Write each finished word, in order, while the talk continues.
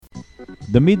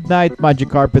The Midnight Magic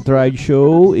Carpet Ride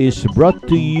Show is brought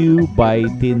to you by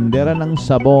Tindera ng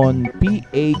Sabon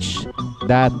PH.com,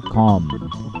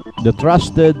 the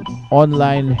trusted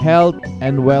online health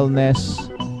and wellness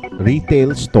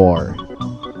retail store.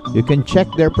 You can check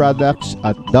their products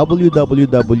at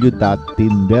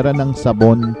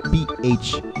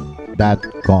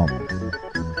www.tinderanangsabonph.com.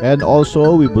 And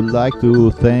also, we would like to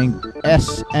thank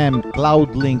SM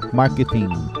Cloudlink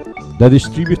Marketing, the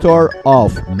distributor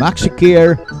of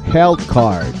MaxiCare Health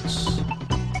Cards.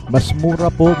 Mas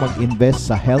mura po mag-invest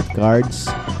sa health cards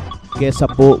kesa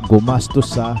po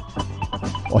gumastos sa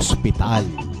ospital.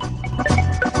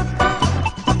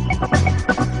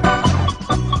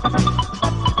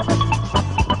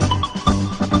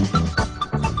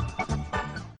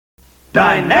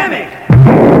 Dynamic!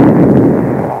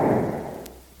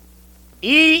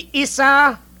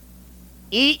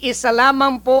 Iisa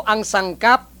lamang po ang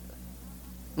sangkap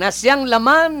na siyang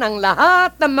laman ng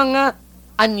lahat ng mga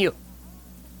anyo.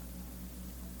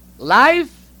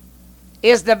 Life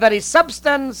is the very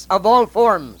substance of all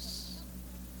forms.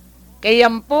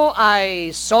 Kayam po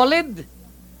ay solid,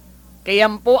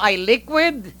 kayam po ay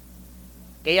liquid,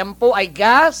 kayam po ay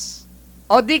gas,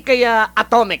 o di kaya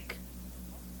atomic.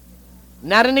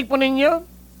 Narinig po ninyo?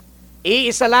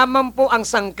 Iisa lamang po ang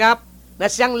sangkap na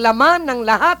siyang laman ng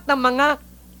lahat ng mga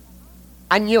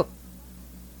anyo.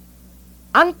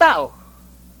 Ang tao,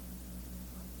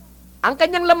 ang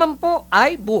kanyang laman po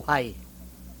ay buhay.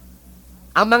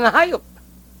 Ang mga hayop,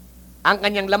 ang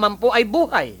kanyang laman po ay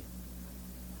buhay.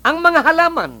 Ang mga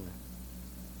halaman,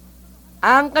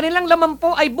 ang kanilang laman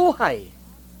po ay buhay.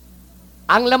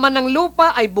 Ang laman ng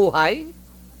lupa ay buhay.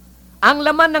 Ang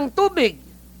laman ng tubig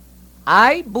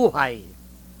ay buhay.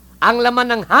 Ang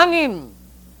laman ng hangin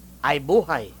ay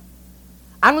buhay.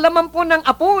 Ang laman po ng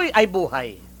apoy ay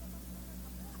buhay.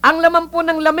 Ang laman po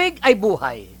ng lamig ay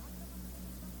buhay.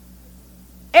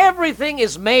 Everything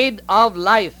is made of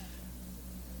life.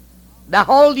 The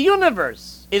whole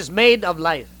universe is made of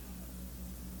life.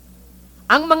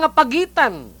 Ang mga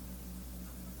pagitan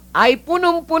ay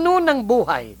punong-puno ng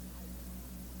buhay.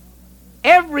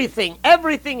 Everything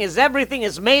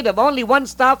is made of only one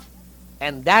stuff,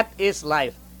 and that is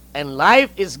life. And life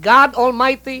is God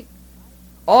Almighty,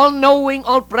 all-knowing,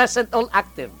 all-present,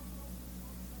 all-active.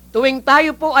 Tuwing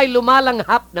tayo po ay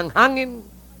lumalanghap ng hangin,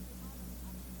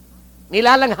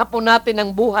 nilalanghap po natin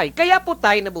ang buhay. Kaya po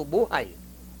tayo nabubuhay.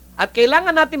 At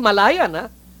kailangan natin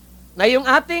malayan na yung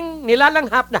ating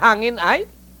nilalanghap na hangin ay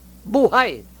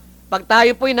buhay. Pag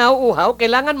tayo po'y nauuhaw,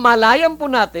 kailangan malayan po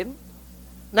natin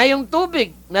na yung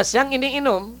tubig na siyang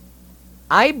iniinom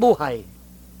ay buhay.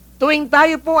 Tuwing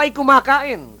tayo po ay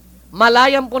kumakain,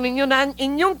 malayan po ninyo na ang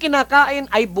inyong kinakain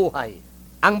ay buhay.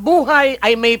 Ang buhay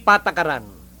ay may patakaran.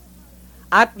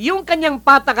 At yung kanyang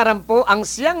patakaran po ang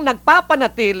siyang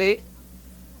nagpapanatili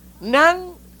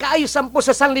ng kaayusan po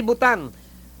sa sanlibutan.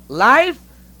 Life,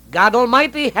 God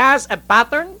Almighty has a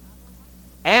pattern,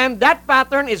 and that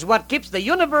pattern is what keeps the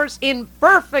universe in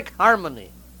perfect harmony.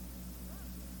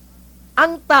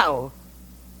 Ang tao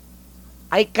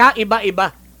ay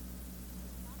kaiba-iba.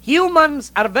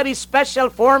 Humans are very special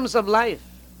forms of life.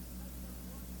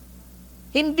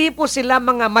 Hindi po sila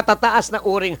mga matataas na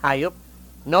uring hayop.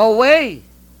 No way!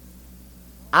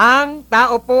 Ang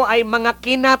tao po ay mga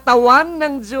kinatawan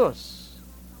ng Diyos.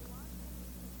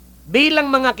 Bilang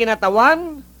mga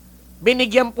kinatawan,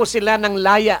 binigyan po sila ng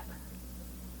laya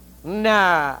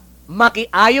na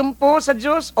makiayon po sa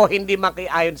Diyos o hindi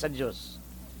makiayon sa Diyos.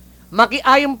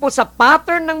 Makiayon po sa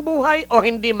pattern ng buhay o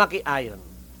hindi makiayon.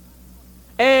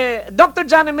 Dr.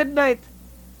 Johnny Midnight,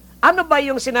 ano ba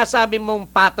yung sinasabi mong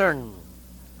pattern?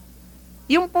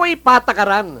 Yung po'y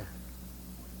patakaran,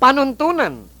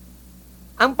 panuntunan.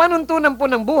 Ang panuntunan po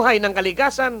ng buhay ng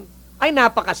kalikasan ay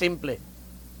napakasimple.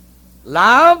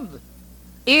 Love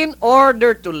in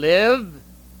order to live,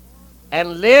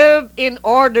 and live in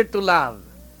order to love,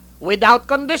 without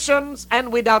conditions and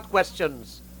without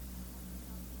questions.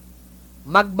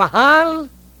 Magmahal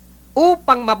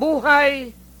upang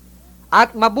mabuhay,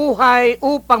 at mabuhay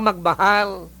upang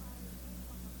magmahal.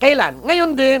 Kailan?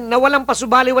 Ngayon din na walang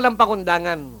pasubali, walang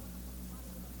pakundangan.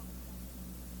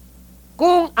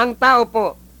 Kung ang tao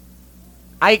po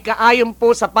ay kaayon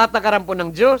po sa patakaran po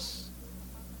ng Diyos,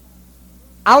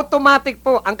 automatic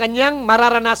po ang kanyang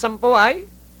mararanasan po ay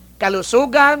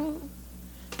kalusugan,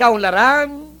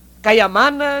 kaunlaran,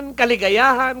 kayamanan,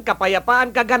 kaligayahan,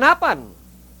 kapayapaan, kaganapan.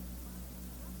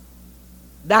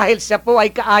 Dahil siya po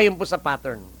ay kaayon po sa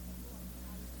pattern.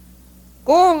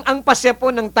 Kung ang pasya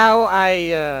po ng tao ay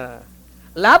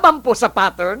laban po sa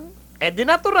pattern, di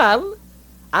natural,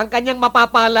 ang kanyang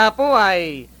mapapala po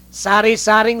ay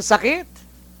sari-saring sakit,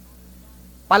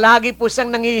 palagi po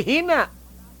siyang nangihina.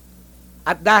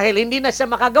 At dahil hindi na siya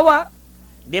makagawa,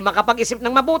 hindi makapag-isip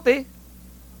ng mabuti,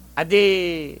 adi,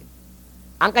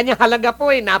 ang kanyang halaga po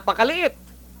ay napakaliit.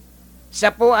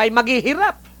 Siya po ay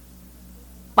maghihirap.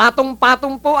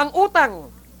 Patong-patong po ang utang.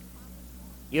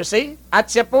 You see? At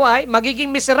siya po ay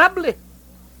magiging miserable.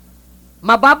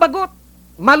 Mababagot,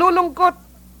 malulungkot.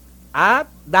 At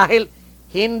dahil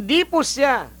hindi po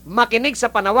siya makinig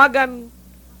sa panawagan,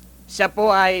 siya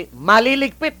po ay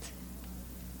maliligpit.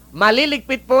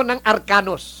 Maliligpit po ng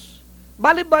arkanos.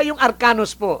 Bali ba yung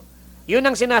arkanos po? Yun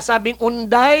ang sinasabing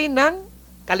unday ng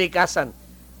kalikasan.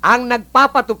 Ang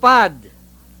nagpapatupad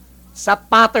sa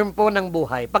pattern po ng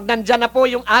buhay. Pag nandyan na po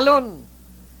yung alon,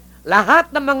 lahat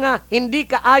ng mga hindi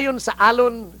kaayon sa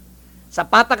alon, sa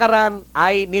patakaran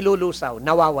ay nilulusaw,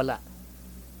 nawawala.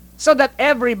 So that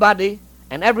everybody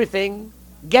and everything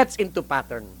gets into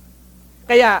pattern.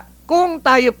 Kaya kung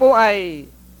tayo po ay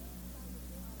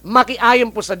makiayon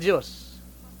po sa Diyos,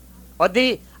 o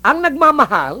di, ang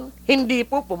nagmamahal, hindi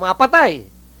po pumapatay,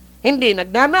 hindi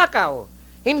nagnanakaw,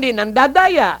 hindi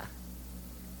nandadaya,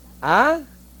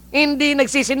 hindi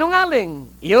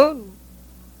nagsisinungaling. Yun.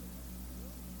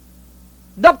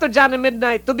 Dr. Johnny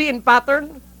Midnight, to be in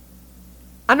pattern,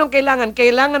 anong kailangan?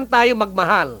 Kailangan tayo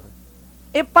magmahal.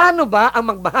 Paano ba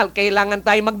ang magmahal? Kailangan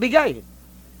tayo magbigay.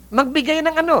 Magbigay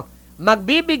ng ano?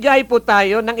 Magbibigay po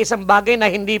tayo ng isang bagay na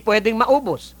hindi pwedeng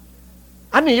maubos.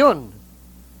 Ano yun?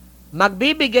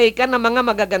 Magbibigay ka ng mga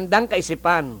magagandang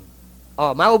kaisipan. O,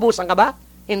 maubusan ka ba?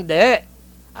 Hindi.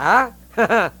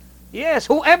 Yes,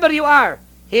 whoever you are,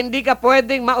 hindi ka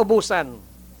pwedeng maubusan.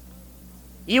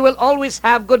 You will always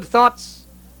have good thoughts.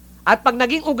 At pag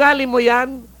naging ugali mo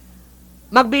yan,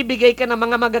 magbibigay ka ng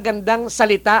mga magagandang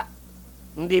salita.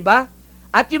 Hindi ba?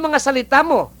 At yung mga salita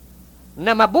mo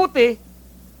na mabuti,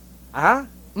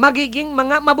 magiging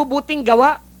mga mabubuting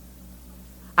gawa.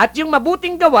 At yung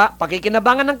mabuting gawa,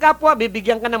 pakikinabangan ng kapwa,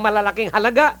 bibigyan ka ng malalaking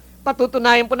halaga,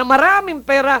 patutunayan po na maraming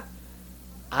pera,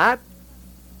 at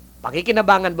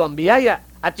pakikinabangan mo ang biyaya.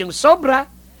 At yung sobra,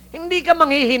 hindi ka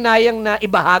manghihinayang na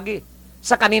ibahagi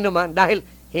sa kanino man, dahil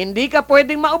hindi ka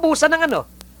pwedeng maubusan ng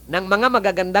ng mga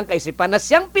magagandang kaisipan na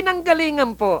siyang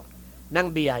pinanggalingan po ng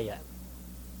biyaya.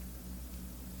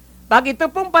 Pag ito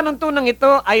pong panuntunang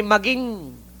ito ay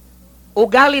maging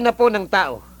ugali na po ng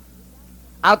tao,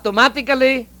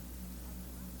 automatically,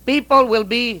 people will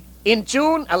be in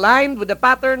tune, aligned with the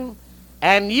pattern,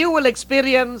 and you will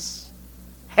experience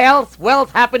health,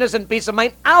 wealth, happiness, and peace of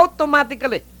mind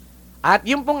automatically. At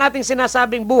yung pong ating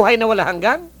sinasabing buhay na wala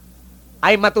hanggan,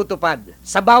 ay matutupad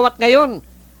sa bawat ngayon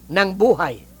ng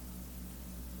buhay.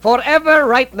 Forever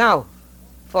right now.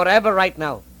 Forever right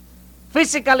now.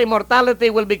 Physical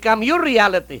immortality will become your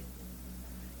reality.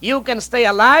 You can stay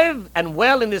alive and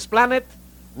well in this planet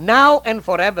now and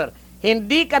forever.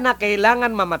 Hindi ka na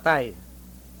kailangan mamatay.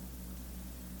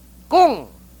 Kung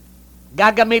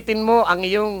gagamitin mo ang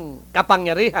iyong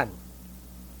kapangyarihan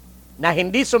na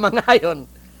hindi sumangayon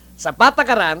sa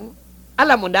patakaran,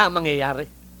 alam mo na ang mangyayari.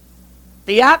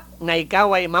 Tiyak na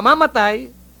ikaw ay mamamatay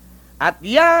at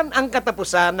yan ang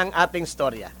katapusan ng ating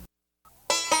storya.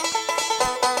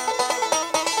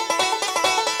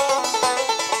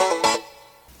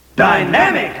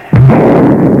 Dynamic